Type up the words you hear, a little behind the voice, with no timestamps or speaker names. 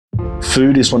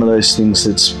food is one of those things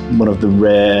that's one of the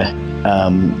rare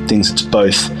things that's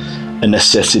both a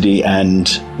necessity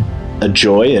and a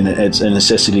joy, and it's a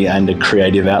necessity and a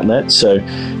creative outlet. So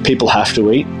people have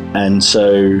to eat, and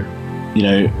so, you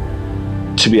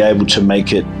know, to be able to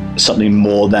make it something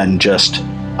more than just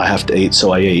I have to eat,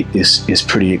 so I eat is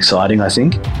pretty exciting, I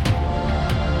think.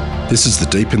 This is the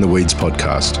Deep in the Weeds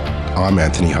podcast. I'm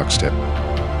Anthony Huckstep.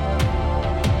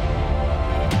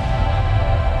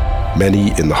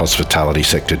 Many in the hospitality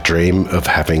sector dream of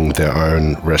having their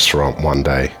own restaurant one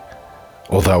day.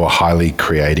 Although a highly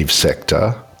creative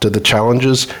sector, do the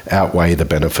challenges outweigh the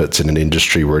benefits in an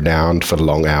industry renowned for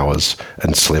long hours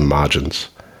and slim margins?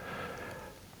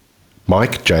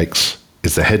 Mike Jaques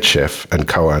is the head chef and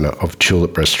co-owner of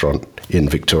Tulip Restaurant in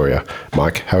Victoria.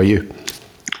 Mike, how are you?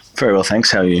 Very well,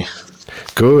 thanks. How are you?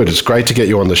 Good. It's great to get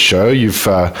you on the show. You've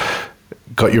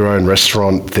got your own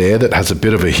restaurant there that has a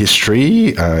bit of a history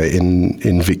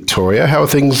in Victoria. How are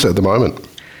things at the moment?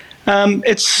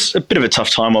 It's a bit of a tough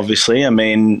time, obviously. I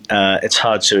mean, it's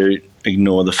hard to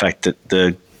ignore the fact that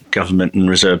the government and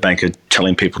Reserve Bank are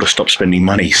telling people to stop spending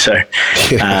money. So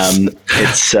yes.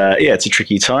 It's a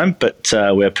tricky time, but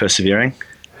we're persevering.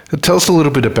 Tell us a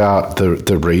little bit about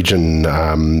the region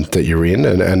that you're in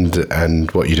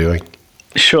and what you're doing.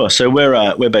 Sure. So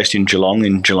we're based in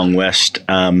Geelong West,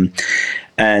 and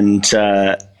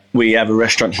we have a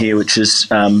restaurant here which has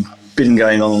been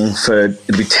going on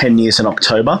it'll be 10 years in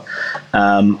October.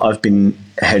 I've been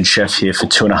head chef here for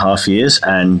 2.5 years,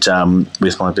 and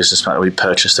with my business partner, we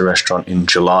purchased the restaurant in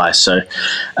July. So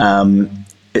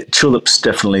Tulip's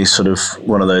definitely sort of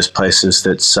one of those places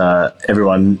that's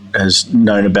everyone has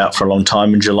known about for a long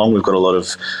time in Geelong. We've got a lot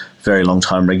of very long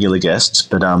time regular guests,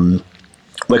 but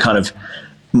we're kind of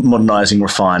modernising,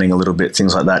 refining a little bit,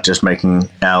 things like that, just making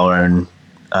our own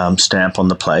stamp on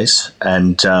the place.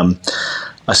 And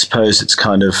I suppose it's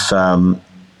kind of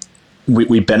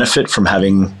we benefit from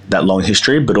having that long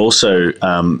history, but also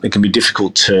it can be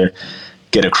difficult to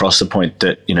get across the point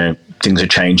that, you know, things are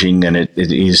changing, and it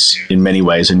is in many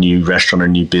ways a new restaurant, a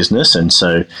new business. And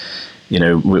so, you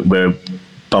know, we're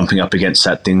bumping up against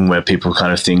that thing where people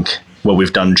kind of think, well,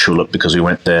 we've done Tulip because we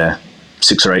went there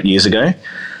 6 or 8 years ago.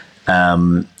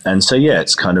 And so, yeah,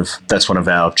 it's kind of, that's one of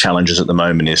our challenges at the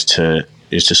moment is to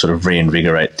sort of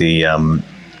reinvigorate the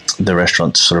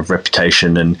restaurant's sort of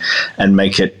reputation and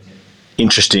make it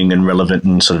interesting and relevant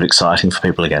and sort of exciting for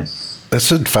people again.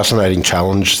 That's a fascinating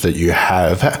challenge that you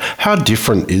have. How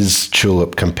different is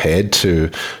Tulip compared to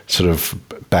sort of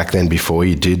back then before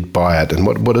you did buy it? And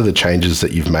what are the changes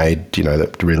that you've made, you know,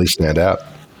 that really stand out?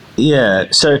 Yeah,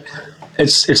 so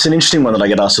it's an interesting one that I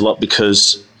get asked a lot,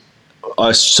 because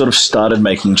I sort of started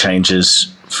making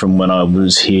changes from when I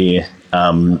was here.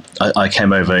 I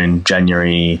came over in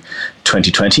January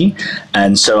 2020,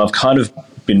 and so I've kind of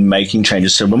been making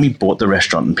changes. So when we bought the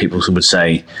restaurant and people would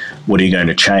say, what are you going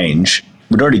to change?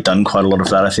 We'd already done quite a lot of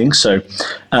that, I think. So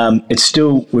it's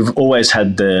still, we've always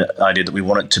had the idea that we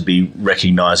want it to be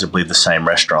recognisably the same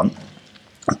restaurant.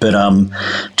 But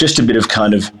just a bit of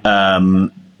kind of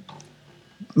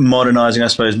modernising, I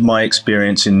suppose. My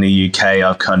experience in the UK,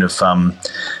 I've kind of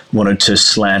wanted to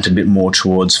slant a bit more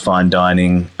towards fine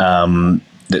dining.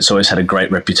 That's always had a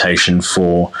great reputation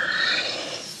for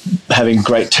having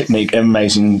great technique,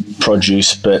 amazing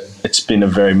produce, but it's been a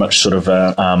very much sort of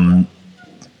a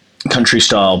country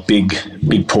style, big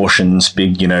portions,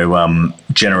 big, you know,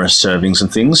 generous servings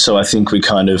and things. So I think we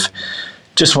kind of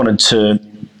just wanted to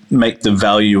make the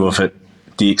value of it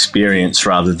the experience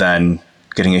rather than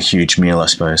getting a huge meal, I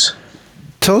suppose.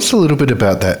 Tell us a little bit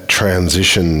about that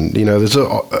transition. You know, there's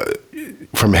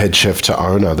from head chef to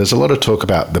owner, there's a lot of talk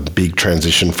about the big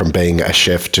transition from being a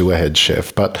chef to a head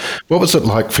chef. But what was it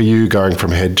like for you going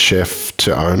from head chef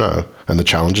to owner and the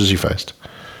challenges you faced?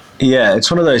 Yeah, it's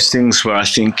one of those things where I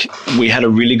think we had a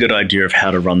really good idea of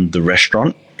how to run the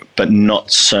restaurant, but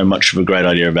not so much of a great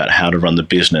idea about how to run the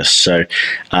business. So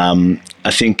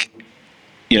I think,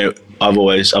 you know, I've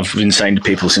been saying to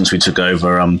people since we took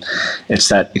over, it's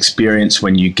that experience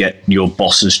when you get your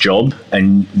boss's job,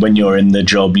 and when you're in the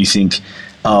job, you think,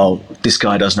 oh, this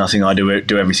guy does nothing, I do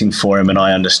everything for him, and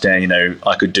I understand, you know,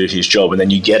 I could do his job. And then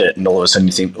you get it, and all of a sudden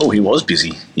you think, oh, he was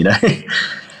busy, you know.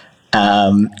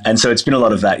 And so it's been a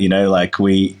lot of that, you know, like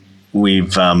we've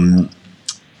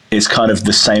it's kind of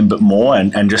the same but more,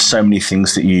 and just so many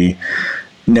things that you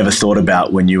never thought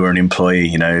about when you were an employee,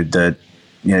 you know,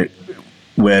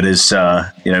 where does,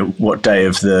 what day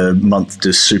of the month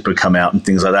does super come out and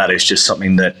things like that. It's just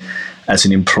something that as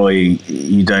an employee,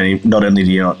 not only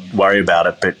do you not worry about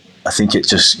it, but I think it's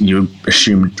just, you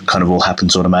assume it kind of all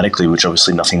happens automatically, which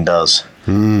obviously nothing does.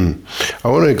 I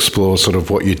want to explore sort of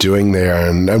what you're doing there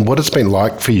and what it's been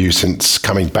like for you since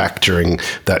coming back during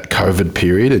that COVID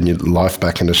period and your life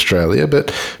back in Australia.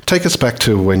 But take us back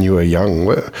to when you were young.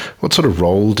 What sort of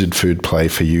role did food play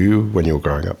for you when you were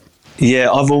growing up?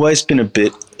 Yeah, I've always been a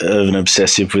bit of an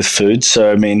obsessive with food.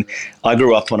 So, I mean, I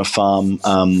grew up on a farm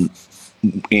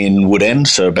in Woodend,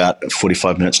 so about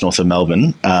 45 minutes north of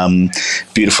Melbourne.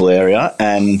 Beautiful area.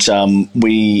 And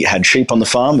we had sheep on the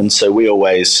farm, and so we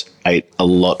always ate a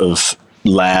lot of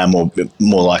lamb, or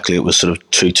more likely it was sort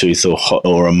of two-tooth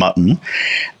or a mutton.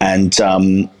 And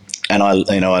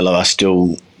I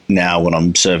still, now when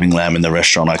I'm serving lamb in the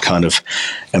restaurant, I kind of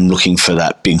am looking for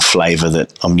that big flavour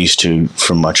that I'm used to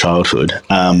from my childhood.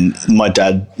 My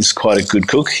dad is quite a good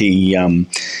cook.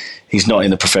 He's not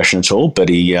in the profession at all, but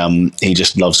he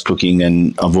just loves cooking,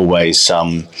 and I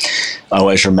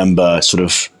always remember sort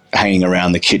of hanging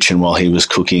around the kitchen while he was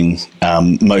cooking,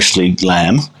 mostly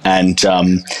lamb, and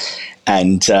kind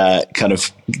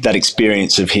of that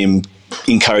experience of him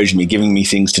encouraged me, giving me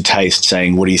things to taste,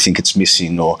 saying, "What do you think it's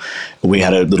missing?" Or we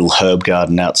had a little herb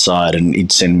garden outside, and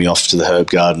he'd send me off to the herb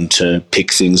garden to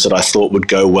pick things that I thought would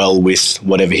go well with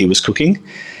whatever he was cooking.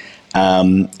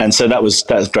 And so that was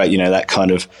great. That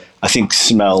kind of, I think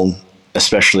smell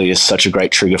especially is such a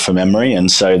great trigger for memory. And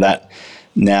so that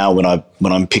now when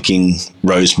I'm picking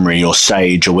rosemary or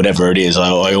sage or whatever it is,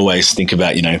 I always think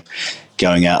about,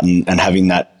 going out and having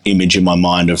that image in my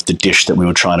mind of the dish that we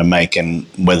were trying to make and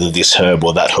whether this herb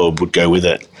or that herb would go with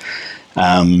it.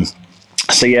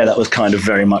 So yeah, that was kind of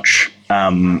very much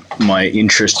my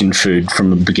interest in food from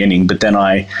the beginning. But then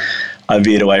I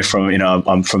veered away from,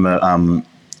 I'm from a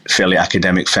fairly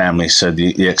academic family, so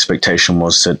the expectation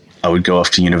was that I would go off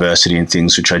to university and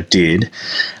things, which I did,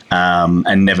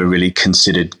 and never really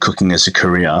considered cooking as a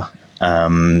career.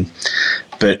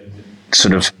 But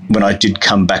sort of when I did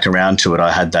come back around to it,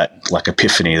 I had that like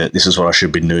epiphany that this is what I should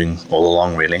have been doing all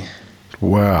along, really.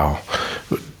 Wow.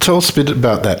 Tell us a bit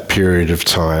about that period of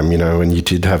time, when you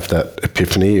did have that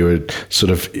epiphany. You were sort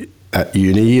of at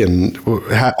uni, and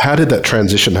how did that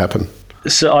transition happen?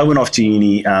 So I went off to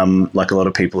uni, like a lot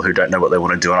of people who don't know what they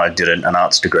want to do, and I did an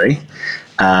arts degree.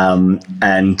 And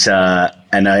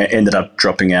I ended up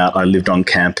dropping out. I lived on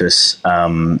campus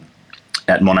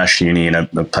at Monash Uni in a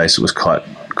place that was quite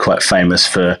famous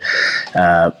for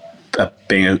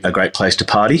being a great place to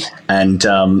party. And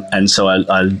so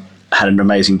I had an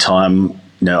amazing time.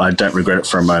 I don't regret it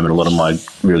for a moment. A lot of my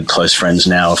really close friends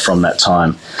now are from that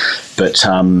time. But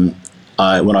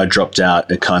when I dropped out,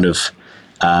 it kind of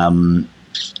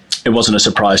it wasn't a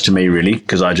surprise to me, really,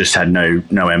 because I just had no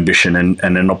ambition, and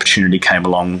an opportunity came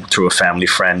along through a family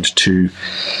friend to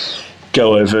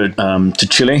go over to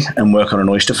Chile and work on an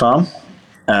oyster farm,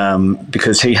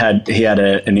 because he had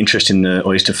an interest in the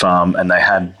oyster farm, and they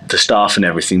had the staff and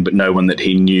everything, but no one that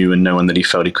he knew and no one that he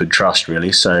felt he could trust,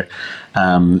 really. So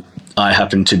I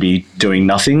happened to be doing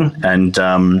nothing, and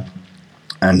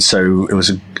so it was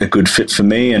a good fit for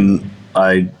me, and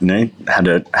I had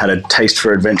a taste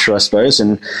for adventure, I suppose,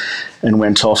 and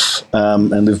went off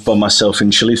and lived by myself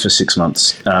in Chile for 6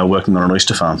 months, working on an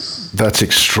oyster farm. That's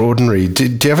extraordinary. Do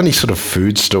you have any sort of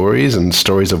food stories and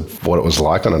stories of what it was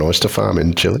like on an oyster farm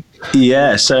in Chile?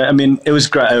 Yeah, so I mean, it was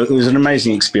great. It was an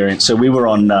amazing experience. So we were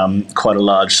on quite a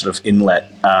large sort of inlet,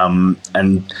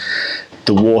 and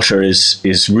the water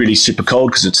is really super cold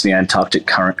because it's the Antarctic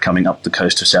current coming up the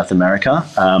coast of South America.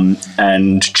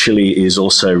 And Chile is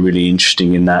also really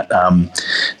interesting in that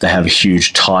they have a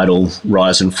huge tidal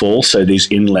rise and fall. So these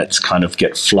inlets kind of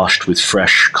get flushed with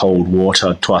fresh, cold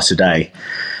water twice a day.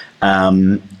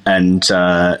 So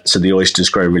the oysters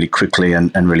grow really quickly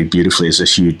and really beautifully. There's a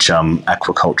huge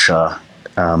aquaculture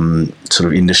sort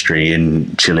of industry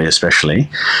in Chile especially.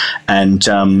 And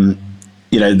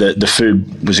the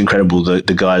food was incredible.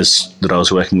 The guys that I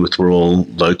was working with were all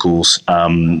locals,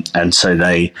 and so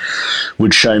they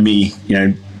would show me,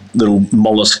 little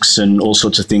mollusks and all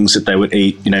sorts of things that they would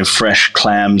eat, fresh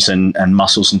clams and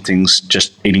mussels and things,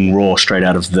 just eating raw straight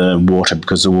out of the water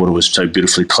because the water was so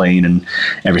beautifully clean and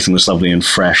everything was lovely and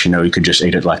fresh. You could just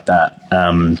eat it like that.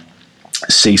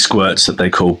 Sea squirts that they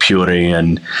call puri,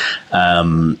 and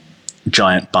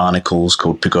giant barnacles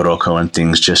called picoroco and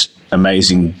things, just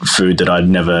amazing food that I'd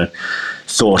never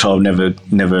thought of,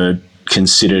 never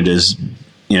considered as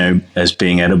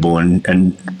being edible,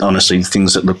 and honestly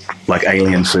things that look like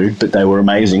alien food, but they were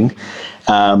amazing.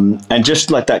 And just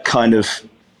like that kind of,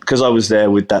 because I was there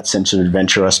with that sense of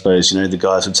adventure, I suppose, the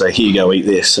guys would say, "Here you go, eat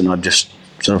this," and I'd just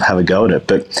sort of have a go at it.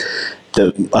 But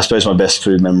I suppose my best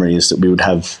food memory is that we would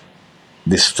have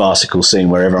this farcical scene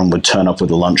where everyone would turn up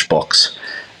with a lunchbox,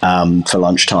 for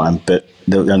lunchtime, but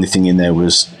the only thing in there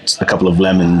was a couple of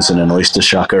lemons and an oyster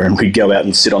shucker, and we'd go out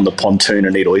and sit on the pontoon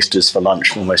and eat oysters for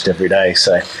lunch almost every day.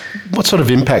 So, what sort of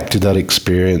impact did that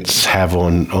experience have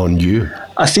on you?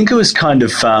 I think it was kind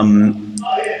of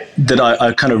that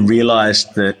I kind of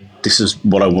realised that this is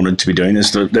what I wanted to be doing,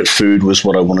 is that food was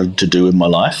what I wanted to do in my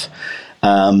life.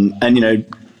 And, you know,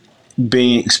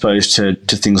 being exposed to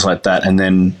things like that, and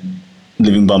then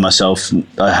living by myself,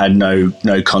 I had no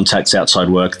contacts outside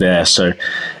work there. So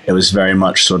it was very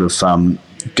much sort of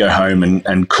go home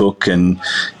and cook and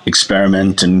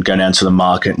experiment and go down to the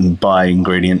market and buy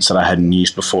ingredients that I hadn't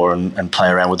used before and play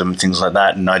around with them and things like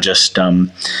that. And I just,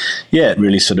 it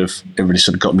really sort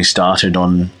of got me started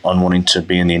on wanting to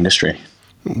be in the industry.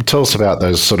 Tell us about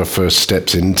those sort of first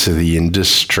steps into the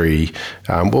industry.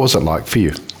 What was it like for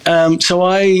you? So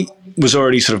I was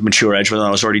already sort of mature age when I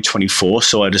was already 24.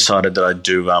 So I decided that I'd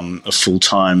do a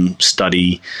full-time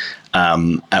study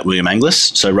at William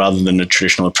Angliss. So rather than a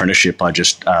traditional apprenticeship, I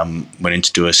just went in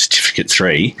to do a Certificate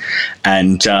 3,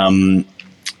 and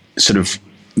sort of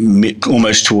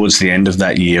almost towards the end of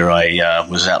that year, I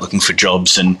was out looking for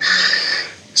jobs and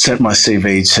sent my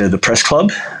CV to the press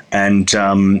club, and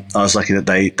I was lucky that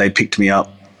they picked me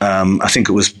up. I think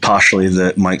it was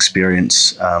partially my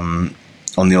experience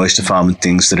on the oyster farm and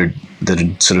things that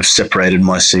had sort of separated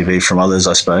my CV from others,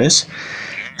 I suppose.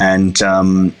 And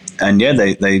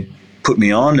they put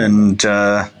me on, and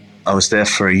I was there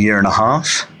for a year and a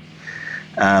half.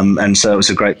 And so it was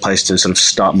a great place to sort of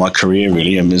start my career,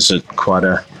 really. And it was quite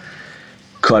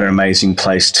an amazing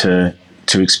place to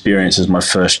experience as my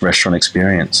first restaurant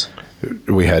experience.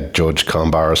 We had George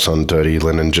Kalmbaris on Dirty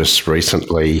Linen just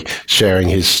recently sharing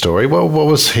his story. Well, what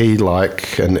was he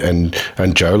like and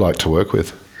Joe like to work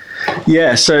with?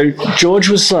 Yeah, so George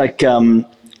was like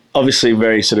obviously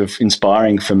very sort of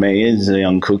inspiring for me as a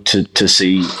young cook to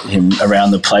see him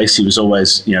around the place. He was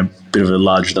always, you know, a bit of a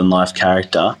larger-than-life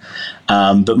character.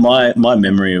 But my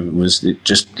memory of it was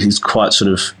just he's quite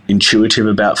sort of intuitive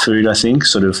about food, I think.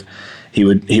 Sort of he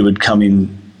would come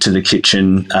into the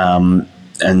kitchen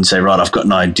and say, right, I've got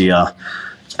an idea,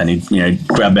 and he'd, you know,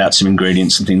 grab out some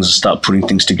ingredients and things and start putting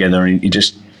things together. And he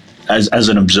just, as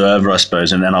an observer, I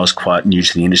suppose, and then I was quite new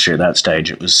to the industry at that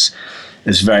stage, it was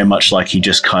very much like he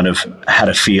just kind of had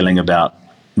a feeling about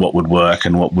what would work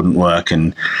and what wouldn't work.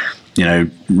 And, you know,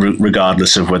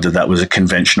 regardless of whether that was a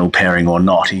conventional pairing or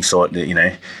not, he thought that, you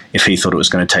know, if he thought it was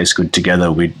going to taste good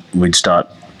together, we'd start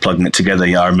plugging it together.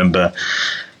 Yeah, I remember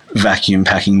vacuum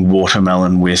packing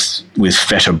watermelon with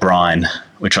feta brine,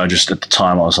 which I just, at the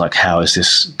time, I was like, how is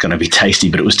this going to be tasty?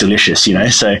 But it was delicious, you know.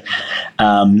 So,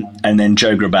 and then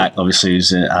Joe Graback, obviously,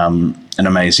 is an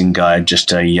amazing guy,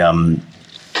 just a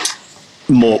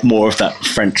more of that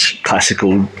French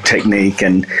classical technique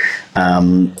and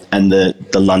the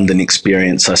London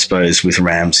experience, I suppose, with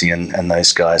Ramsay and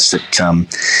those guys. That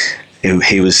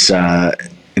he was a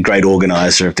great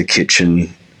organizer of the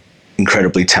kitchen,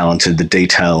 incredibly talented. The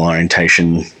detail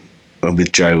orientation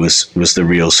with Joe was the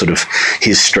real sort of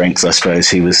his strength, I suppose.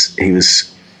 He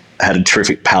had a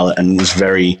terrific palate and was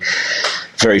very,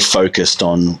 very focused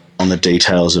on the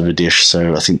details of a dish.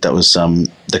 So I think that was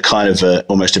the kind of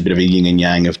almost a bit of a yin and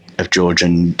yang of George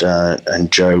and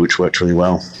Joe, which worked really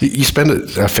well. You spent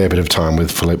a fair bit of time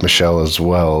with Philippe Michel as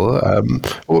well.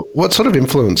 What sort of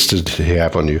influence did he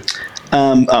have on you?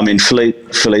 I mean,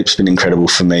 Philippe's been incredible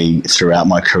for me throughout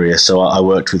my career. So I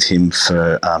worked with him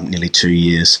for nearly 2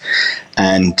 years,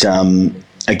 and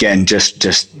again, just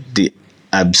the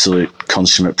absolute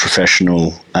consummate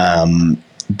professional.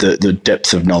 The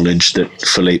depth of knowledge that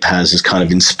Philippe has kind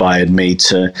of inspired me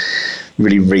to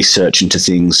really research into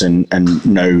things and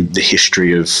know the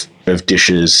history of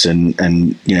dishes and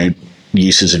you know,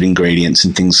 uses of ingredients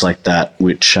and things like that,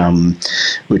 which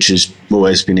has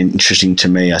always been interesting to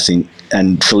me, I think.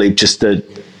 And Philippe, just the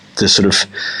sort of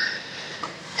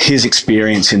his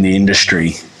experience in the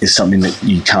industry is something that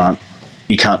you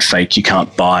can't fake, you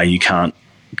can't buy, you can't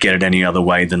get it any other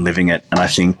way than living it. And I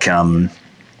think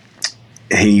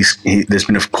there's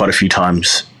been quite a few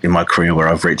times in my career where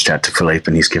I've reached out to Philippe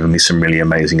and he's given me some really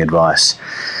amazing advice,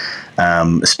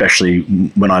 especially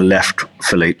when I left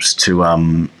Philippe's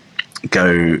to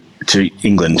go to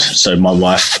England. So my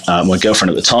wife, my girlfriend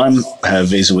at the time, her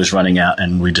visa was running out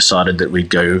and we decided that we'd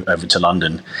go over to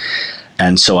London.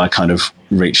 And so I kind of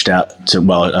reached out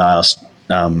I asked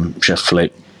Chef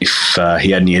Philippe if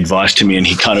he had any advice to me, and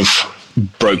he kind of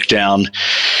broke down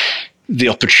the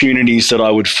opportunities that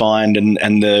I would find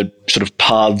and the sort of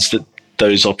paths that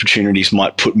those opportunities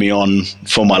might put me on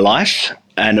for my life.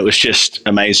 and it was just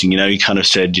amazing. He kind of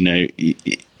said,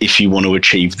 if you want to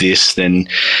achieve this, then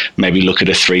maybe look at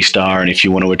a 3-star, and if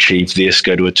you want to achieve this,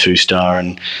 go to a 2-star,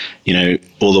 and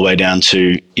all the way down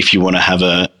to if you want to have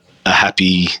a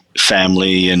happy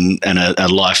family and a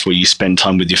life where you spend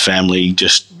time with your family,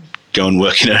 just go and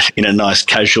work in a nice,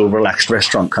 casual, relaxed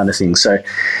restaurant kind of thing. So,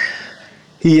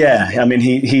 yeah, I mean,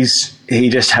 he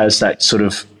just has that sort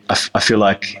of. I feel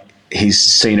like he's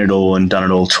seen it all and done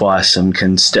it all twice, and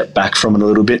can step back from it a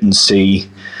little bit and see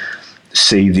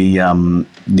the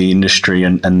industry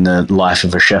and the life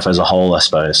of a chef as a whole, I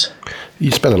suppose.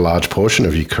 You spent a large portion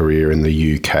of your career in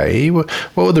the UK.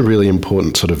 What were the really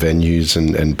important sort of venues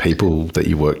and people that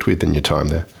you worked with in your time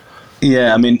there?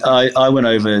 Yeah, I mean, I went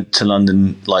over to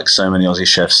London like so many Aussie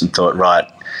chefs and thought, right,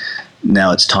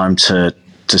 now it's time to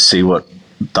see what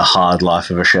the hard life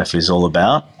of a chef is all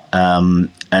about.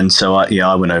 And so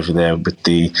I went over there with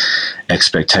the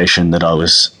expectation that I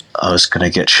was going to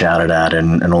get shouted at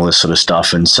and all this sort of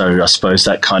stuff. And so I suppose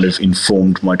that kind of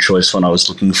informed my choice when I was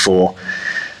looking for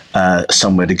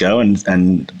somewhere to go.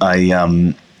 And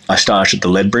I started at the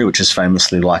Ledbury, which is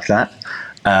famously like that.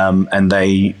 And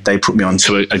they put me on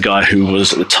to a guy who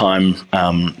was at the time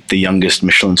the youngest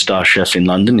Michelin star chef in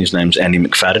London. His name's Andy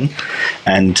McFadden.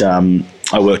 And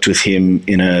I worked with him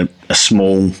in a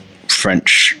small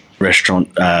French restaurant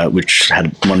which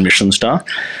had 1 Michelin star.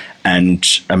 And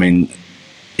I mean,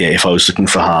 yeah, if I was looking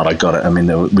for hard, I got it. I mean,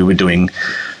 we were doing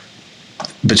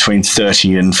between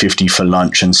 30 and 50 for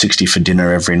lunch and 60 for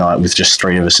dinner every night with just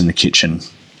 3 of us in the kitchen.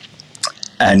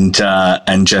 And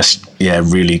just, yeah,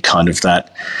 really kind of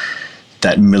that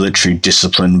military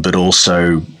discipline, but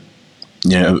also,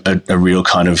 a real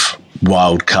kind of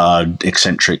wild card,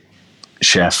 eccentric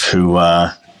chef who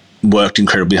worked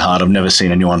incredibly hard. I've never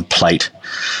seen anyone plate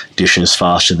dishes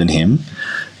faster than him.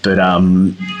 But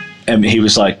and he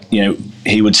was like,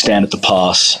 he would stand at the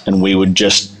pass and we would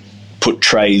just put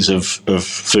trays of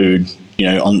food,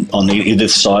 on either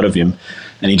side of him,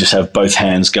 and he'd just have both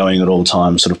hands going at all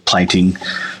times, sort of plating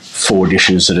 4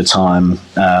 dishes at a time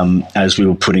as we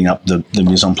were putting up the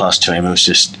mise en place to him. It was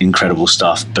just incredible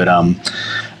stuff, but a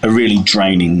really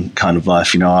draining kind of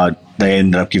life. They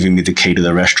ended up giving me the key to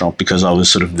the restaurant because I was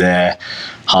sort of there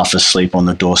half asleep on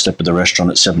the doorstep of the restaurant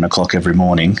at 7 o'clock every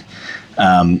morning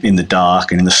in the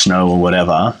dark and in the snow or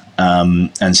whatever.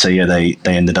 And so, yeah, they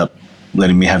ended up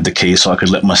letting me have the key so I could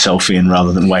let myself in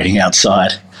rather than waiting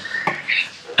outside.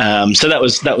 So that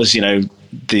was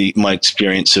my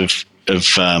experience of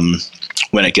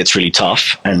when it gets really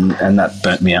tough, and that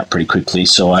burnt me out pretty quickly.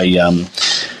 So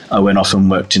I went off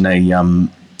and worked in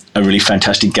a really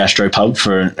fantastic gastro pub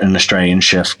for an Australian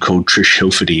chef called Trish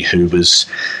Hilferty, who was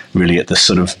really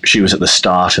she was at the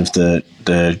start of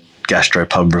the gastro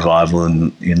pub revival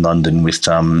in London with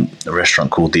a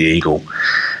restaurant called The Eagle.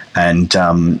 And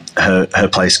her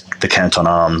place, the Canton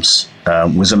Arms,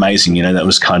 was amazing. That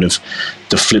was kind of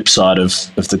the flip side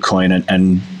of the coin,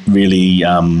 and really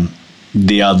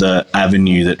the other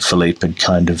avenue that Philippe had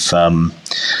kind of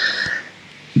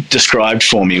described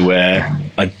for me, where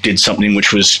I did something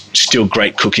which was still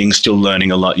great cooking, still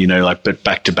learning a lot, but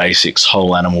back to basics,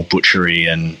 whole animal butchery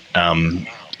and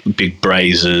big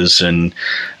braisers and,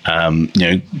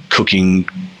 cooking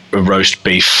a roast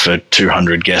beef for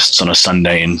 200 guests on a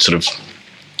Sunday, and sort of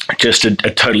just a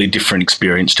totally different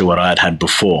experience to what I had had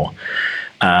before.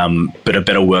 But a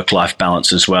better work-life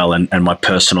balance as well. And my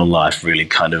personal life really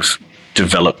kind of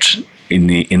developed in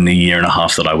the year and a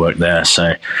half that I worked there.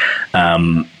 So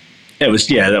that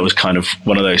was kind of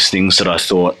one of those things that I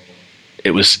thought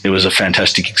it was a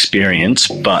fantastic experience,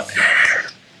 but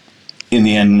in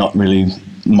the end, not really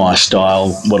my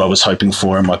style, what I was hoping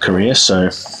for in my career. So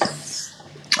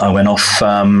I went off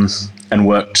and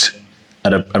worked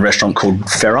at a restaurant called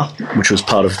Ferra, which was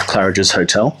part of Claridge's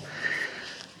Hotel,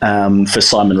 for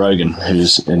Simon Rogan,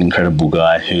 who's an incredible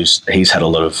guy. He's had a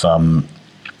lot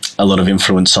of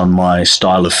influence on my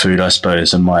style of food, I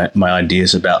suppose, and my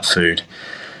ideas about food,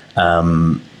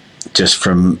 just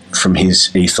from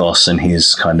his ethos and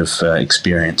his kind of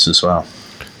experience as well.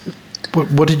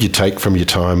 What did you take from your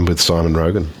time with Simon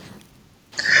Rogan?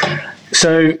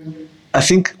 So I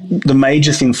think the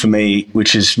major thing for me,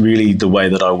 which is really the way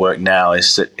that I work now,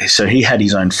 is that so he had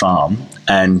his own farm,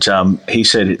 and he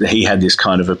said that he had this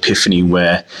kind of epiphany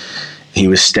where he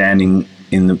was standing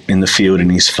in the field in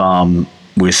his farm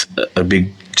with a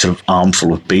big sort of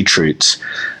armful of beetroots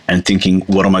and thinking,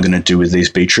 what am I going to do with these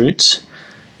beetroots?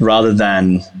 Rather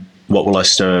than what will I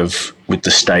serve with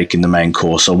the steak in the main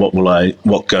course, or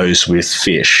what goes with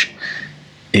fish?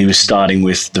 He was starting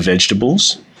with the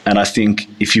vegetables. And I think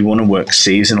if you want to work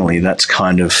seasonally, that's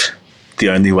kind of the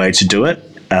only way to do it.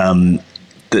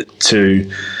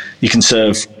 you can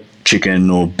serve chicken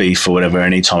or beef or whatever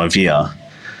any time of year,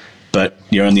 but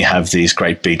you only have these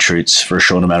great beetroots for a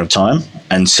short amount of time.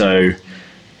 And so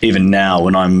even now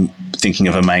when I'm thinking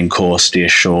of a main course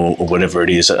dish or whatever it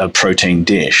is, a protein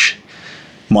dish,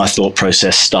 my thought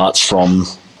process starts from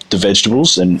the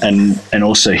vegetables, and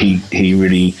also he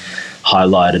really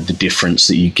highlighted the difference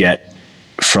that you get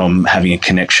from having a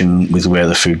connection with where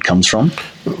the food comes from.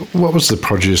 What was the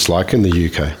produce like in the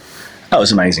UK? That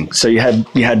was amazing. So you had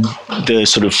the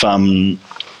sort of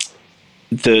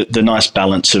the nice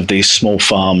balance of these small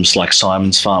farms like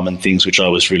Simon's Farm and things, which I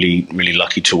was really, really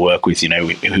lucky to work with. You know,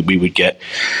 we would get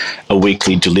a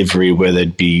weekly delivery where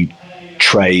there'd be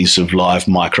trays of live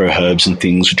micro herbs and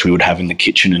things which we would have in the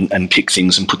kitchen and pick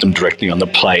things and put them directly on the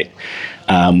plate.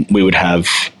 We would have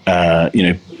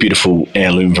beautiful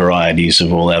heirloom varieties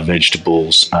of all our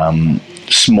vegetables,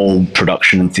 small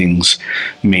production and things,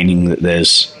 meaning that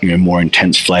there's more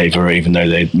intense flavour, even though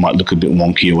they might look a bit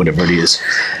wonky or whatever it is.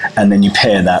 And then you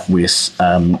pair that with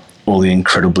all the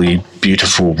incredibly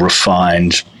beautiful,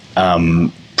 refined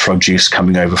produce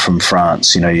coming over from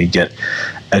France. You know, you get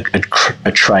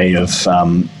a tray of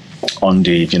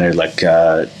endive, like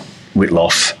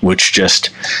Whitloff, which just,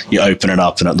 you open it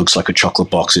up and it looks like a chocolate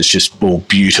box. It's just all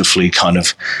beautifully kind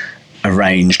of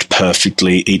arranged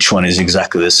perfectly. Each one is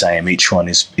exactly the same. Each one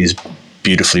is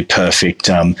beautifully perfect,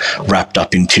 wrapped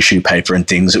up in tissue paper and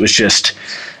things. It was just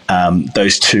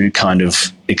those two kind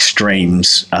of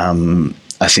extremes,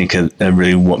 I think, are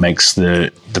really what makes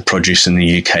the produce in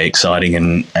the UK exciting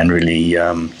and really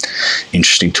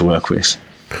interesting to work with.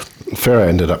 Farah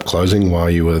ended up closing while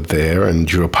you were there,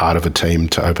 and you were part of a team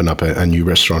to open up a new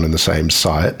restaurant in the same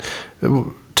site.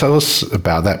 Tell us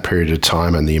about that period of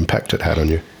time and the impact it had on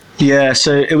you. Yeah,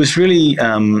 so it was really,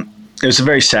 it was a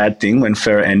very sad thing when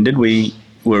Farah ended. We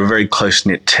were a very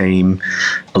close-knit team,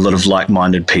 a lot of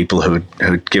like-minded people who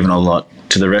had given a lot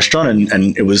to the restaurant,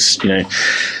 and it was, the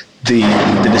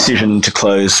decision to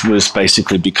close was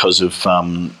basically because of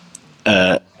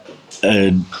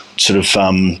a sort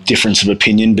of difference of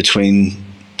opinion between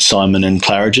Simon and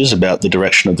Claridge's about the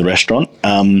direction of the restaurant.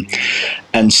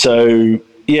 And so,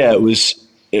 yeah, it was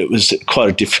quite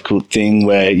a difficult thing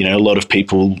where, a lot of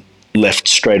people left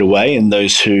straight away, and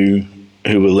those who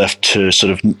were left to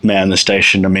sort of man the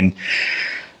station. I mean,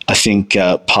 I think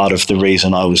part of the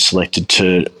reason I was selected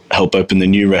to help open the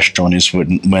new restaurant is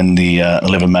when the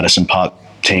 11 Madison Park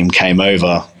team came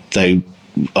over, I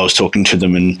was talking to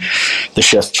them, and the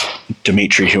chef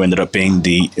Dimitri, who ended up being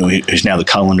who's now the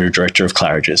culinary director of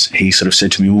Claridge's, he sort of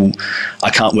said to me, "Well, I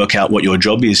can't work out what your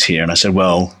job is here." And I said,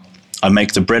 "Well, I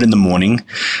make the bread in the morning,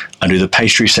 I do the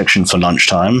pastry section for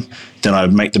lunchtime, then I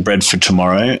make the bread for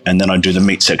tomorrow, and then I do the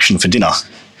meat section for dinner."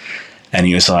 And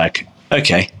he was like,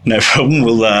 "Okay, no problem.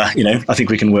 We'll, I think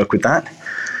we can work with that."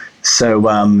 So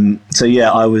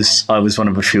yeah, I was one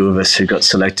of a few of us who got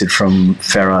selected from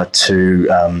Farah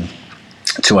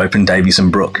to open Davies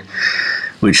and Brook,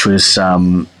 which was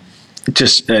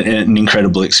just an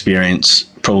incredible experience.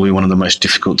 Probably one of the most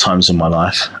difficult times in my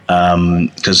life,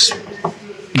 because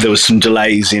there was some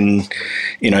delays in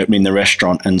opening the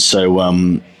restaurant, and so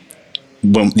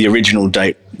when the original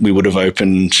date we would have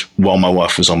opened while my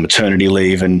wife was on maternity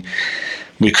leave, and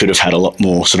we could have had a lot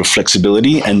more sort of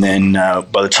flexibility. And then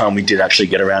by the time we did actually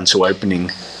get around to opening,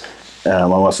 my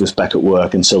wife was back at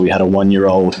work, and so we had a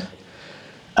 1-year-old,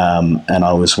 and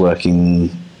I was working.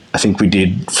 I think we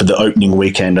did, for the opening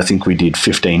weekend, I think we did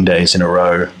 15 days in a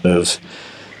row of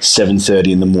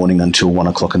 7:30 in the morning until 1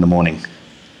 o'clock in the morning.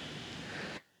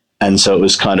 And so it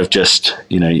was kind of just,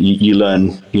 you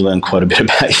learn quite a bit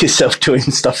about yourself doing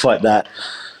stuff like that.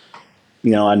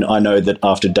 I know that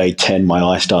after day 10, my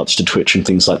eye starts to twitch and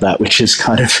things like that, which is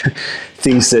kind of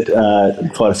things that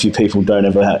quite a few people don't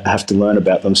ever have to learn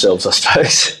about themselves, I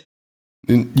suppose.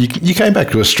 You came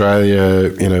back to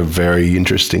Australia in a very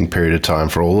interesting period of time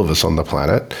for all of us on the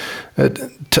planet.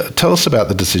 Tell us about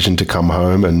the decision to come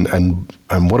home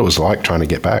and what it was like trying to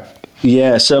get back.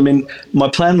 Yeah, so I mean, my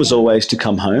plan was always to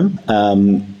come home.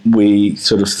 We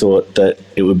sort of thought that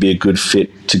it would be a good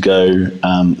fit to go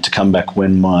to come back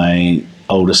when my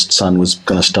oldest son was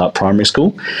going to start primary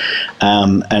school,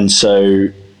 and so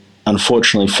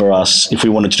unfortunately for us, if we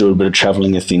wanted to do a bit of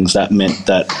travelling of things, that meant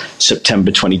that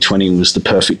September 2020 was the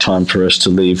perfect time for us to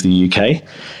leave the UK,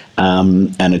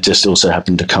 and it just also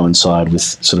happened to coincide with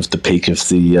sort of the peak of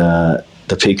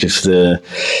the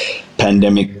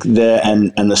pandemic there,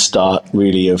 and the start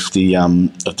really of the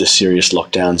serious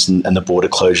lockdowns and the border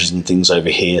closures and things over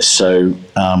here. So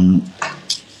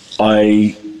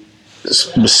I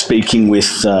was speaking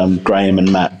with Graham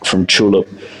and Matt from Tulip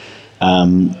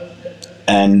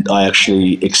and I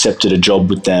actually accepted a job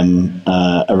with them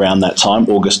around that time,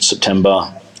 August,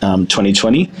 September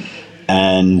 2020,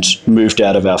 and moved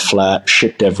out of our flat,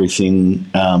 shipped everything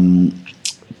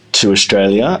to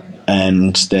Australia,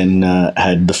 and then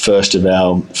had the first of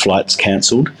our flights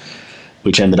cancelled,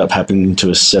 which ended up happening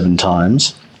to us 7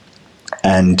 times.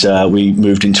 And we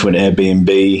moved into an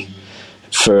Airbnb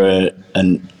for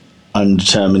an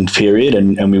undetermined period,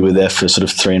 and we were there for sort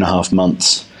of 3.5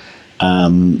 months.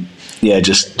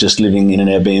 Just living in an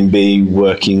Airbnb,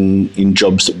 working in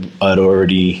jobs that I'd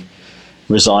already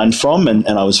resigned from, and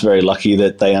I was very lucky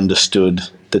that they understood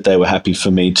that they were happy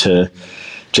for me to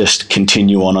just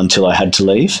continue on until I had to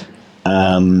leave,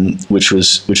 which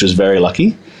was very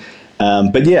lucky.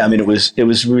 But yeah, I mean, it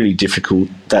was really difficult,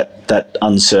 that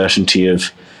uncertainty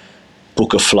of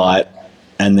book a flight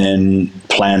and then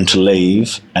plan to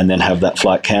leave and then have that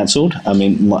flight cancelled. I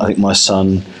mean, I think my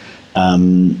son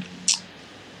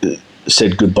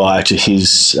said goodbye to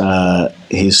his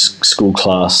school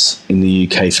class in the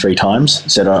UK 3 times.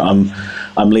 Said,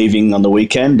 I'm leaving on the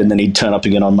weekend, and then he'd turn up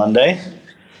again on Monday.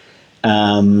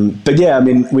 But yeah, I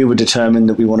mean, we were determined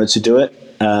that we wanted to do it.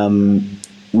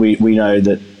 We know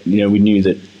that, we knew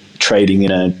that trading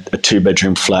in a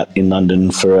 2-bedroom flat in London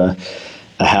for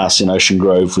a house in Ocean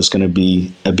Grove was going to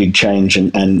be a big change,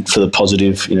 and for the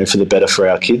positive, for the better for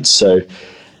our kids. So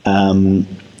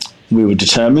we were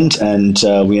determined, and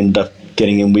we ended up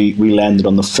getting in. We landed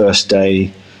on the first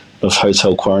day of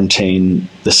hotel quarantine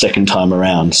the second time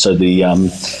around. So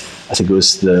I think it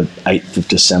was the 8th of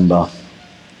December,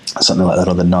 something like that,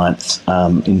 or the 9th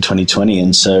in 2020.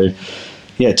 And so,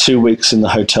 2 weeks in the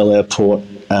hotel airport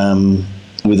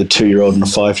with a 2-year-old and a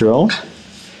 5-year-old,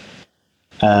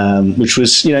 which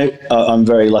was, I'm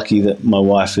very lucky that my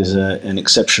wife is an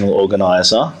exceptional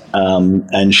organizer,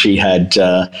 and she had,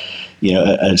 a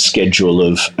schedule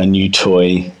of a new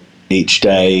toy each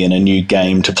day and a new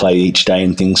game to play each day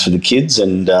and things for the kids.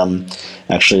 And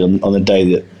actually on the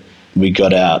day that we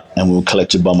got out and we were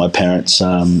collected by my parents,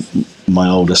 my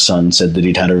oldest son said that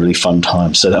he'd had a really fun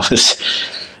time. So that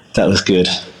was good.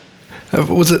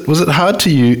 Was it hard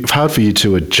for you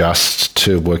to adjust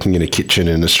to working in a kitchen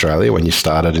in Australia when you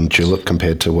started in Tulip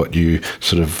compared to what you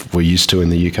sort of were used to in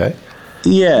the UK?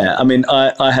 Yeah, I mean,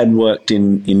 I had worked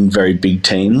in very big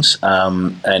teams,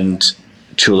 and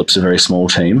Tulip's a very small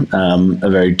team, a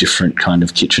very different kind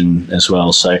of kitchen as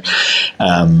well. So,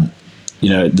 the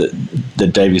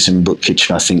Davies and Brook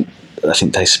kitchen, I think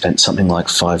they spent something like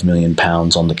 £5 million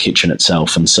on the kitchen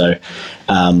itself, and so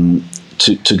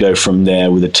to go from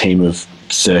there with a team of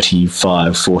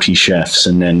 35, 40 chefs,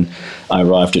 and then I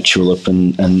arrived at Tulip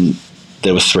and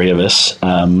there were 3 of us,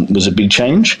 was a big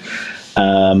change.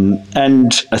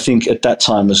 And I think at that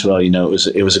time as well,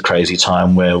 it was a crazy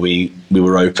time where we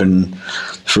were open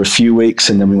for a few weeks,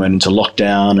 and then we went into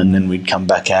lockdown, and then we'd come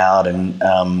back out, and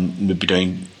we'd be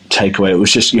doing takeaway. It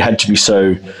was just, you had to be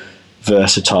so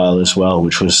versatile as well,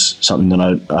 which was something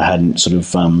that I hadn't sort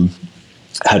of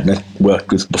hadn't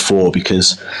worked with before,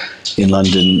 because in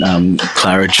London,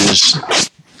 Claridge's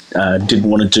didn't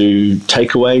want to do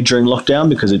takeaway during lockdown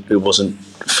because it wasn't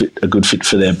a good fit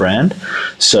for their brand.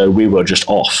 So we were just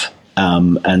off.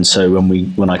 And so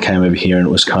when I came over here, and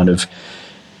it was kind of,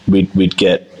 we'd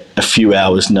get a few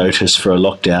hours notice for a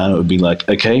lockdown, it would be like,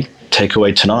 okay,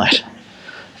 takeaway tonight.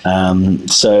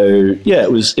 So yeah,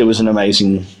 it was an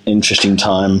amazing, interesting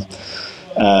time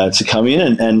to come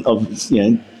in,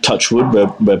 and touch wood,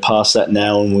 we're past that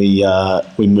now, and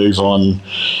we move on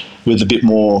with a bit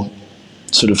more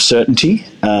sort of certainty.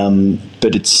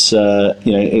 But it's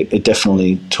it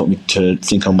definitely taught me to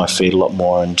think on my feet a lot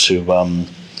more, and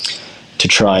to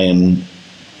try and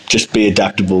just be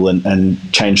adaptable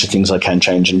and change the things I can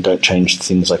change, and don't change the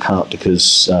things I can't,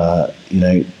 because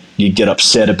you get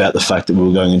upset about the fact that we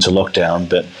were going into lockdown,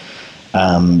 but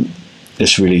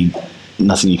there's really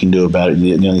nothing you can do about it.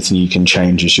 The only thing you can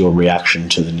change is your reaction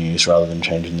to the news rather than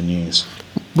changing the news.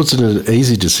 Was it an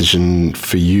easy decision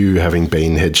for you, having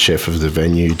been head chef of the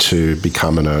venue, to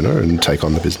become an owner and take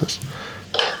on the business?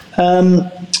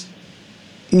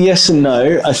 Yes and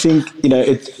no. I think,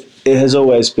 it has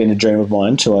always been a dream of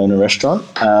mine to own a restaurant.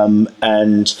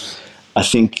 And I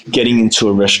think getting into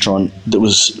a restaurant that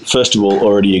was, first of all,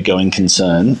 already a going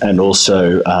concern, and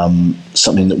also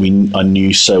something that I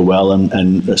knew so well,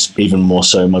 and even more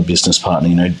so my business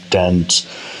partner, Dan's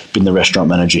been the restaurant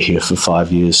manager here for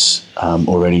 5 years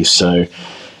already. So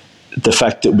the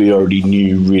fact that we already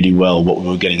knew really well what we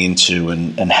were getting into,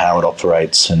 and how it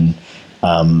operates, and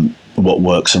what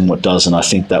works and what doesn't, I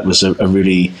think that was a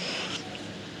really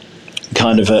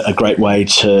kind of a great way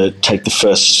to take the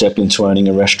first step into owning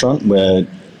a restaurant, where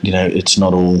it's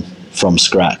not all from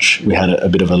scratch. We had a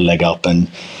bit of a leg up, and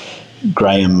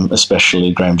Graham,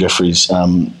 especially Graham Jeffries,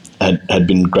 had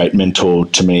been a great mentor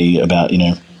to me about,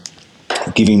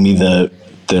 giving me the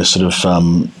sort of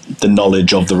the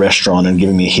knowledge of the restaurant and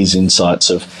giving me his insights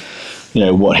of,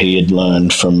 what he had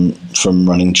learned from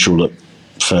running Tulip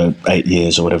for 8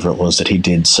 years or whatever it was that he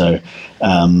did. So,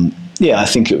 I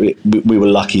think we were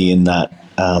lucky in that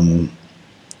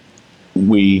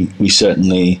we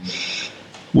certainly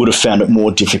would have found it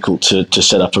more difficult to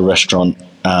set up a restaurant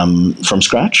from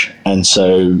scratch. And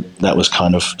so that was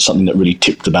kind of something that really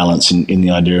tipped the balance in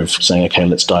the idea of saying, okay,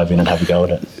 let's dive in and have a go at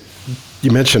it. You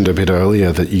mentioned a bit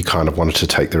earlier that you kind of wanted to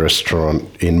take the restaurant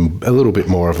in a little bit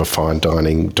more of a fine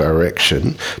dining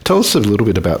direction. Tell us a little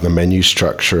bit about the menu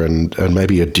structure and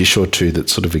maybe a dish or two that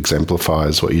sort of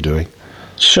exemplifies what you're doing.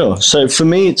 Sure. So for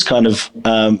me, it's kind of,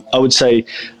 I would say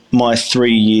my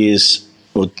 3 years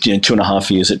or 2.5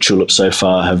 years at Tulip so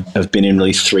far have been in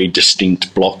really 3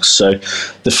 distinct blocks. So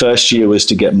the first year was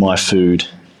to get my food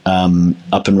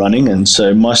up and running. And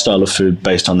so my style of food,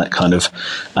 based on that kind of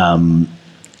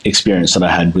experience that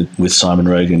I had with Simon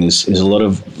Rogan, is a lot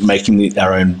of making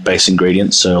our own base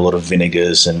ingredients, so a lot of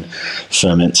vinegars and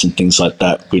ferments and things like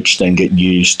that, which then get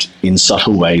used in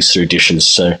subtle ways through dishes.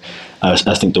 So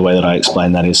I think the way that I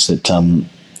explain that is that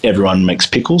everyone makes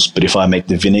pickles, but if I make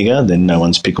the vinegar, then no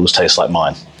one's pickles taste like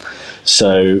mine.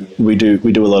 So we do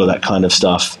a lot of that kind of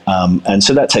stuff, and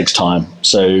so that takes time.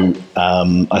 So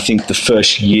I think the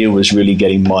first year was really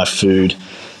getting my food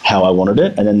how I wanted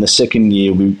it, and then the second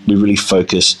year we really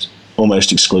focused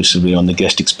almost exclusively on the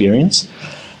guest experience.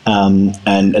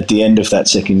 And at the end of that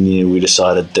second year, we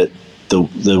decided that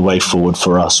the way forward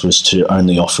for us was to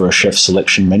only offer a chef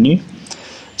selection menu.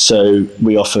 So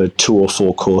we offer 2 or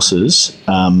 4 courses,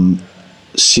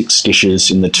 6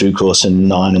 dishes in the 2 course and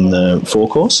 9 in the 4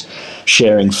 course,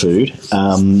 sharing food.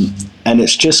 And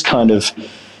it's just kind of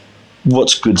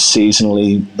what's good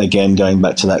seasonally, again, going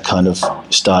back to that kind of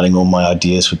starting all my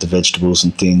ideas with the vegetables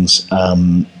and things,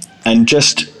 and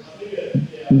just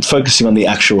focusing on the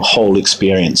actual whole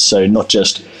experience. So not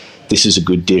just this is a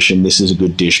good dish and this is a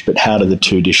good dish, but how do the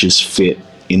 2 dishes fit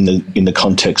in the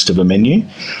context of a menu?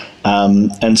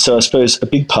 And so I suppose a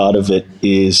big part of it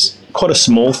is quite a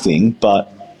small thing,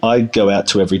 but I go out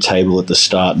to every table at the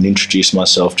start and introduce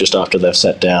myself just after they've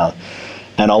sat down.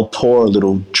 And I'll pour a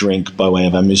little drink by way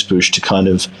of amuse-bouche to kind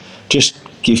of just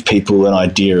give people an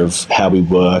idea of how we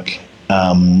work,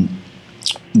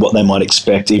 what they might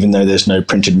expect, even though there's no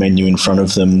printed menu in front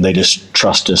of them. They just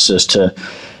trust us as to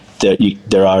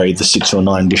there are either 6 or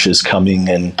 9 dishes coming,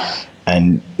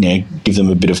 and give them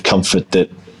a bit of comfort that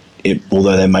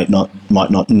although they might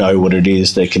not know what it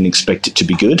is, they can expect it to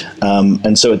be good.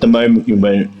 And so at the moment,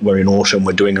 we're in autumn,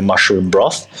 we're doing a mushroom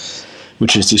broth,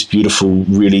 which is this beautiful,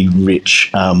 really rich,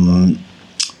 the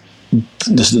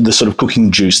sort of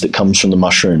cooking juice that comes from the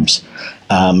mushrooms,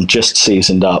 just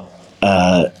seasoned up,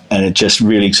 and it just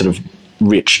really sort of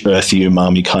rich, earthy,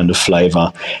 umami kind of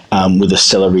flavour, with a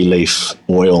celery leaf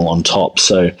oil on top.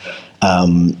 So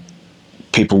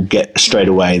people get straight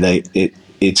away,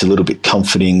 it's a little bit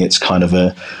comforting. It's kind of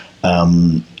a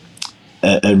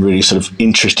really sort of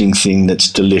interesting thing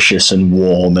that's delicious and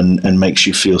warm and makes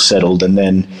you feel settled. And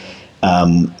then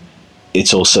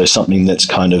it's also something that's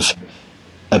kind of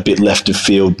a bit left of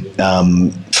field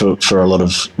for a lot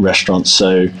of restaurants.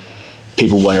 So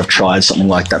people won't have tried something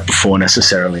like that before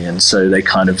necessarily, and so they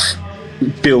kind of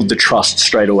build the trust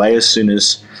straight away as soon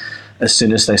as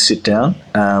they sit down.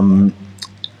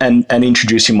 And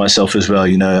introducing myself as well,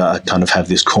 I kind of have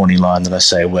this corny line that I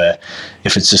say where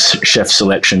if it's a chef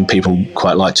selection, people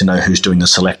quite like to know who's doing the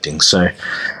selecting. So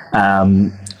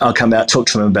I'll come out, talk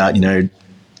to them about,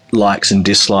 likes and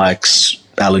dislikes,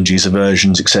 allergies,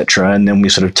 aversions, etc., and then we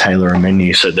sort of tailor a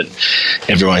menu so that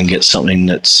everyone gets something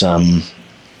that's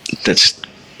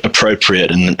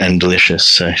appropriate and delicious.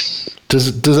 So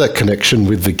does that connection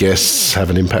with the guests have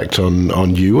an impact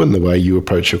on you and the way you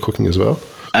approach your cooking as well?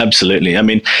 Absolutely. I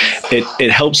mean, it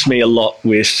helps me a lot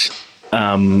with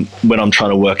when I'm trying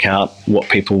to work out what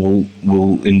people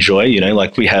will enjoy.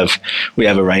 Like we have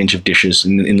a range of dishes.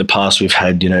 In the past, we've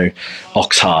had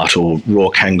ox heart or raw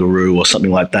kangaroo or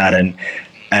something like that,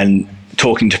 and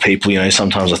talking to people,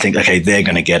 sometimes I think, okay, they're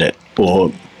going to get it,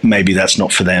 or maybe that's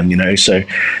not for them. So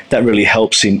that really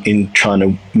helps in trying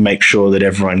to make sure that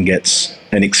everyone gets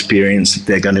an experience that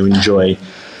they're going to enjoy,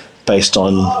 based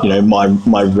on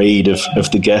my read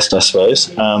of the guest, I suppose.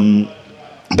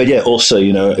 But yeah, also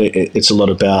it's a lot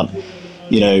about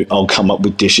I'll come up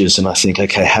with dishes and I think,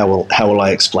 okay, how will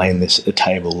I explain this at the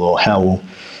table, or how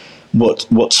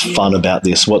what's fun about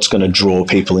this? What's going to draw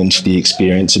people into the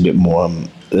experience a bit more?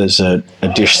 There's a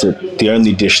dish that the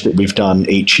only dish that we've done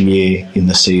each year in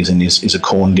the season is a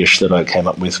corn dish that I came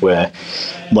up with, where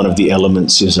one of the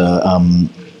elements is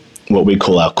what we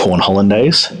call our corn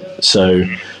hollandaise. So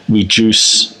we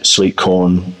juice sweet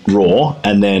corn raw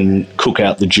and then cook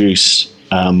out the juice,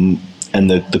 and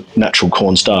the natural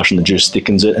corn starch and the juice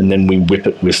thickens it, and then we whip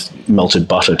it with melted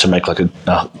butter to make like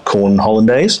a corn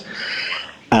hollandaise.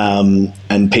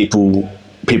 And people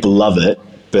love it,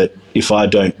 but if I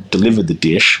don't deliver the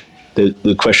dish,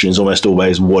 the question is almost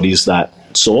always, what is that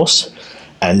sauce?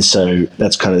 And so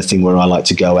that's kind of the thing where I like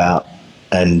to go out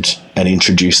and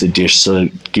introduce the dish, so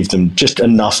give them just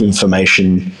enough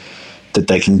information that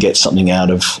they can get something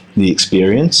out of the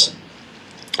experience.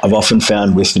 I've often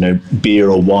found with, beer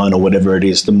or wine or whatever it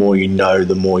is, the more you know,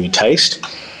 the more you taste.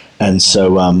 And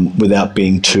so without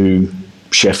being too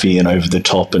chefy and over the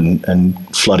top and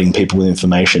flooding people with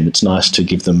information, it's nice to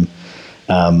give them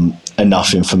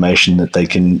enough information that they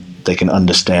can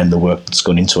understand the work that's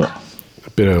gone into it. A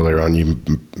bit earlier on, you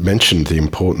mentioned the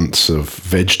importance of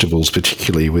vegetables,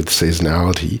 particularly with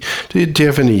seasonality. Do you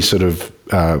have any sort of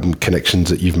connections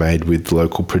that you've made with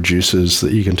local producers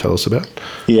that you can tell us about?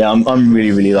 Yeah, I'm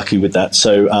really, really lucky with that.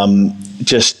 So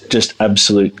just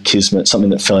absolute kismet. Something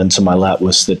that fell into my lap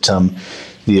was that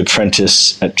the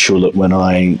apprentice at Tulip, when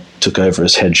I took over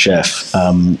as head chef,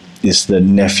 is the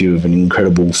nephew of an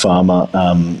incredible farmer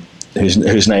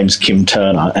whose name's Kim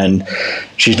Turner, and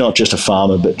she's not just a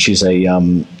farmer, but she's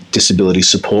a disability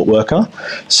support worker.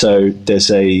 So there's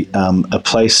a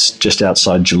place just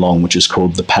outside Geelong which is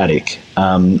called the Paddock,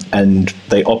 and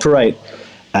they operate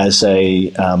as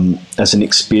an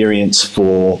experience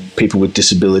for people with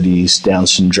disabilities, Down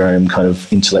syndrome, kind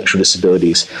of intellectual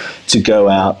disabilities, to go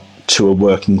out to a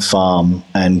working farm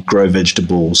and grow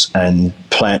vegetables and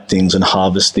plant things and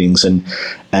harvest things,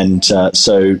 and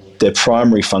so their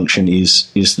primary function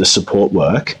is the support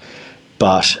work,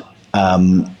 but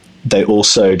they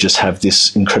also just have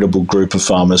this incredible group of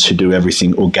farmers who do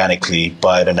everything organically,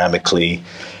 biodynamically,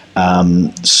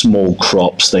 small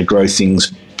crops. They grow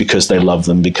things because they love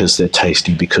them, because they're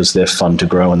tasty, because they're fun to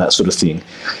grow, and that sort of thing.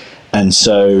 And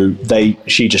so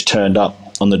she just turned up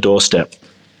on the doorstep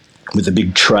with a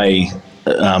big tray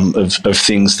of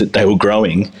things that they were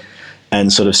growing,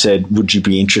 and sort of said, would you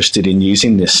be interested in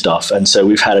using this stuff? And so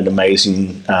we've had an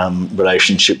amazing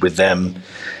relationship with them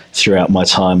throughout my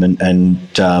time, and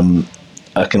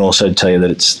I can also tell you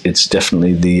that it's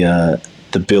definitely the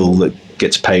bill that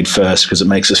gets paid first, because it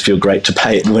makes us feel great to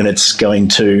pay it when it's going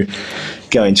to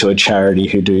a charity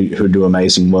who do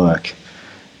amazing work.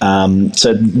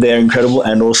 So they're incredible,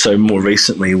 and also more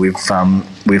recently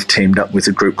we've teamed up with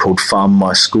a group called Farm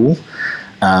My School.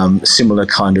 Similar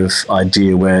kind of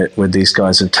idea where these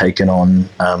guys have taken on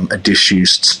a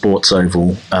disused sports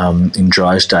oval in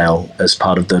Drysdale as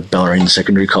part of the Ballerina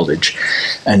Secondary College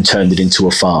and turned it into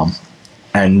a farm.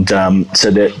 And so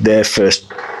their first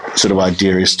sort of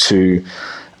idea is to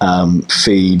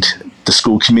feed the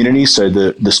school community. So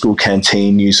the school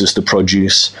canteen uses the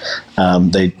produce.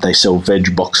 They sell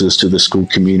veg boxes to the school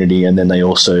community, and then they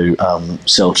also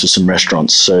sell to some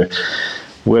restaurants. So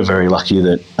we're very lucky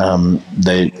that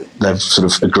they've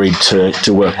sort of agreed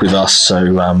to work with us.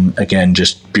 So again,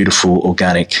 just beautiful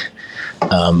organic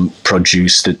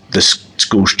produce that the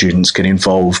school students get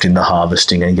involved in the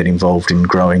harvesting and get involved in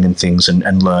growing and things,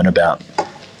 and learn about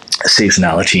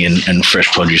seasonality and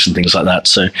fresh produce and things like that.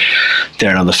 So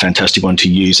they're another fantastic one to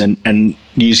use, and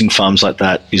using farms like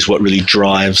that is what really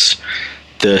drives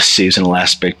the seasonal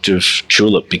aspect of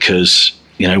Tulip, because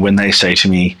when they say to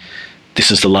me, this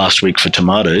is the last week for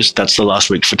tomatoes, that's the last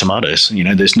week for tomatoes.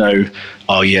 There's no,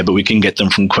 oh yeah, but we can get them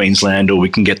from Queensland, or we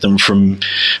can get them from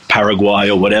Paraguay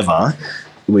or whatever.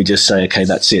 We just say, okay,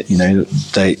 that's it.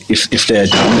 If they're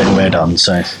done, then we're done.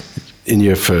 So in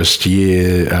your first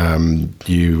year,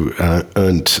 you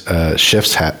earned a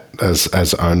chef's hat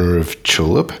as owner of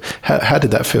Tulip. How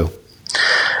did that feel?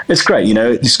 It's great.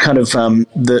 It's kind of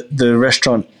the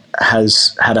restaurant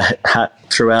has had a hat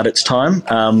throughout its time.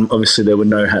 Obviously, there were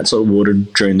no hats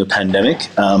awarded during the pandemic,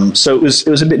 so it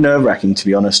was a bit nerve-wracking, to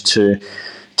be honest, to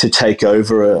take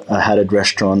over a hatted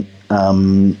restaurant.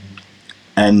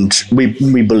 And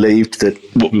we believed that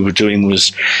what we were doing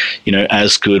was,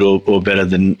 as good or better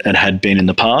than it had been in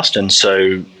the past, and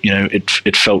so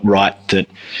it felt right that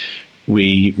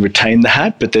we retained the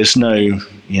hat. But there's no,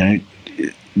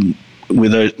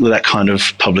 with that kind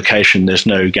of publication, there's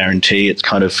no guarantee. It's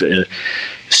kind of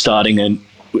starting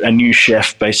a new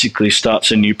chef basically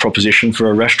starts a new proposition for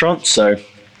a restaurant. So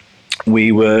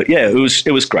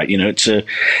it was great.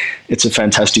 It's a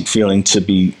fantastic feeling to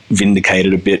be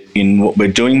vindicated a bit in what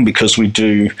we're doing, because we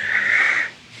do,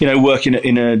 work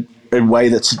in a way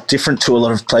that's different to a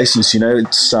lot of places.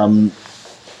 It's on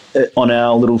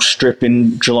our little strip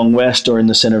in Geelong West or in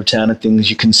the centre of town and things,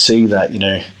 you can see that,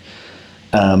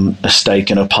 a steak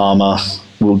and a parma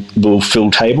will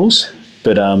fill tables,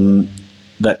 but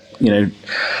that,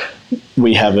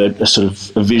 we have a sort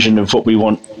of a vision of what we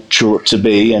want Tulip to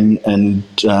be, and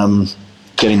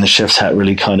getting the chef's hat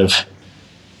really kind of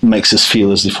makes us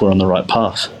feel as if we're on the right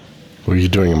path. Well, you're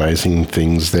doing amazing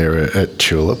things there at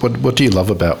Tulip. What do you love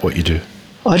about what you do?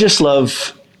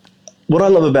 What I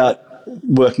love about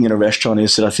working in a restaurant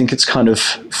is that I think it's kind of,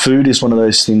 food is one of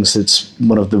those things that's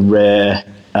one of the rare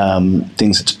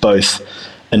things that's both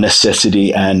a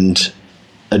necessity and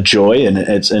a joy, and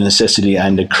it's a necessity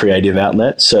and a creative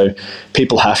outlet. So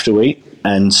people have to eat,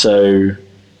 and so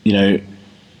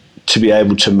to be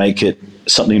able to make it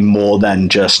something more than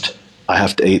just I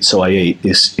have to eat, so I eat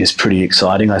is pretty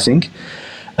exciting, I think.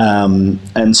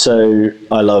 And so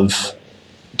I love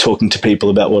talking to people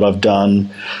about what I've done.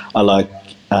 I like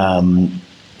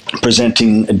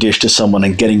presenting a dish to someone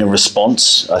and getting a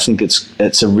response. I think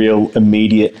it's a real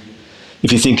immediate.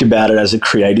 If you think about it as a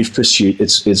creative pursuit,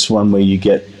 it's one where you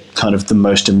get kind of the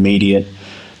most immediate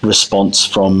response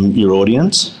from your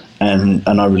audience, and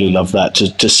I really love that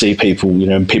to see people.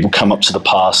 People come up to the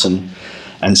pass and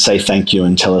say thank you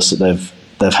and tell us that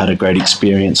they've had a great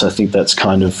experience. I think that's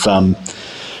kind of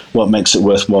what makes it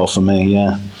worthwhile for me.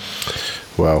 Yeah.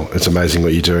 Well, it's amazing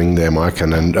what you're doing there, Mike,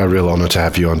 and a real honour to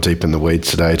have you on Deep in the Weeds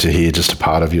today to hear just a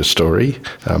part of your story.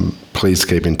 Please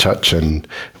keep in touch, and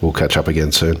we'll catch up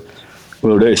again soon.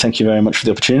 Will do. Thank you very much for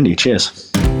the opportunity. Cheers.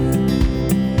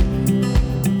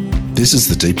 This is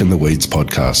the Deep in the Weeds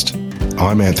podcast.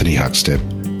 I'm Anthony Huckstep.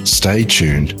 Stay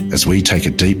tuned as we take a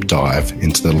deep dive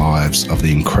into the lives of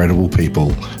the incredible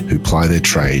people who ply their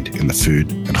trade in the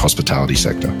food and hospitality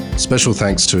sector. Special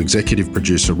thanks to executive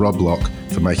producer Rob Locke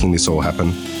for making this all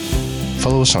happen.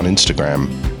 Follow us on Instagram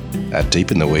at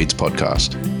Deep in the Weeds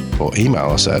Podcast, or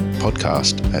email us at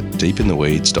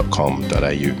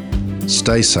podcast@deepintheweeds.com.au.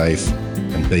 Stay safe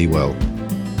and be well.